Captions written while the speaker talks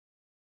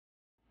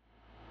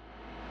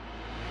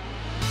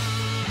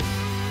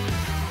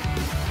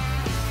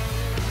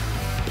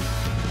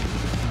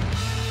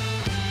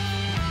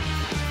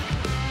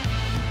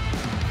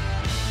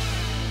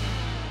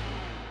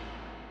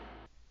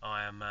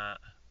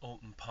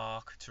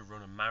Park to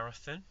run a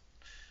marathon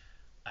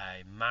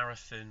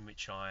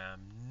which I am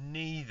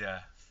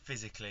neither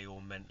physically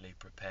or mentally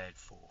prepared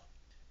for.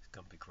 It's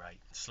going to be great.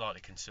 I'm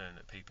slightly concerned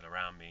that people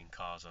around me in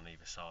cars on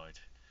either side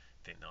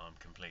think that I'm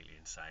completely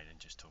insane and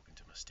just talking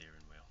to my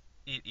steering wheel.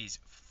 It is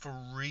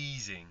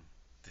freezing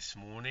this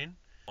morning.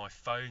 My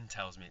phone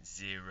tells me it's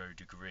 0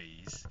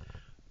 degrees,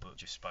 but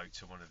just spoke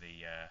to one of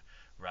the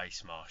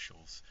race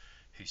marshals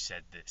who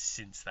said that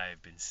since they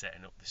have been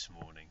setting up this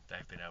morning,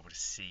 they've been able to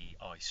see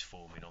ice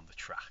forming on the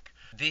track.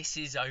 This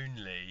is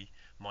only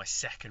my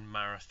second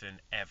marathon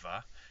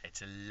ever.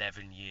 It's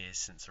 11 years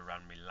since I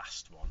ran my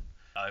last one.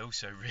 I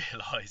also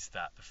realised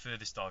that the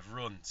furthest I've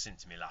run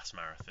since my last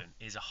marathon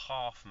is a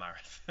half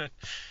marathon.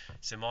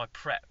 So my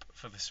prep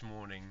for this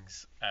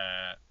morning's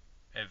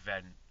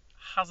event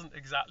hasn't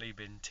exactly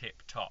been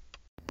tip-top.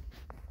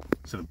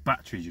 So the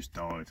battery just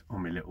died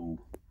on my little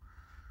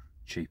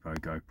cheapo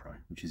GoPro,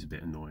 which is a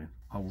bit annoying.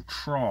 I will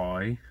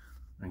try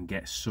and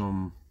get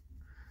some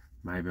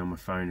maybe on my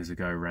phone as I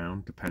go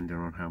around, depending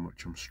on how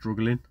much I'm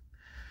struggling.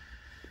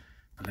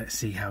 But let's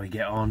see how we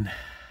get on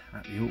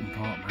at the Oulton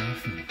Park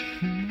Marathon.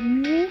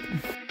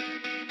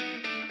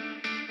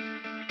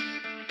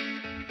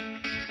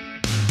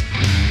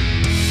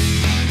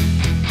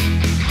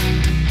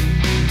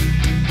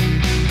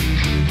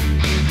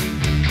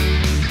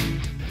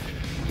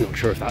 Not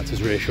sure if that's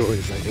as reassuring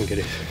as I think it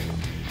is.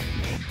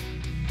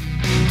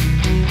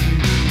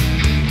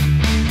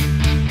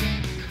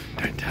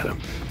 Don't tell him,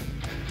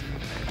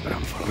 but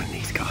I'm following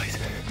these guys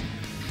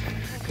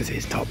because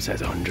his top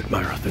says 100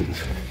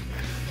 marathons,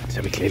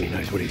 so he clearly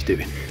knows what he's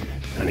doing,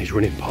 and his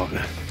running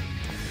partner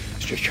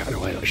is just chatting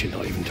away like she's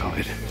not even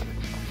tired.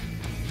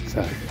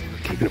 So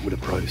keeping up with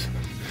the pros.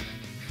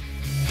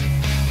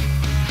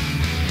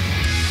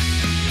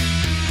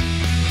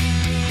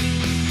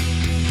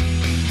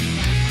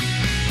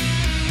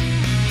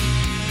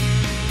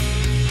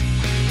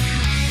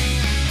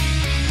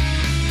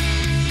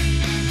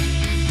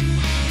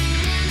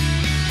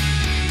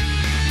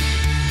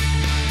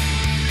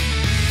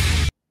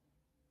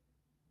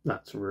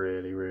 That's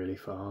really, really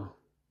far.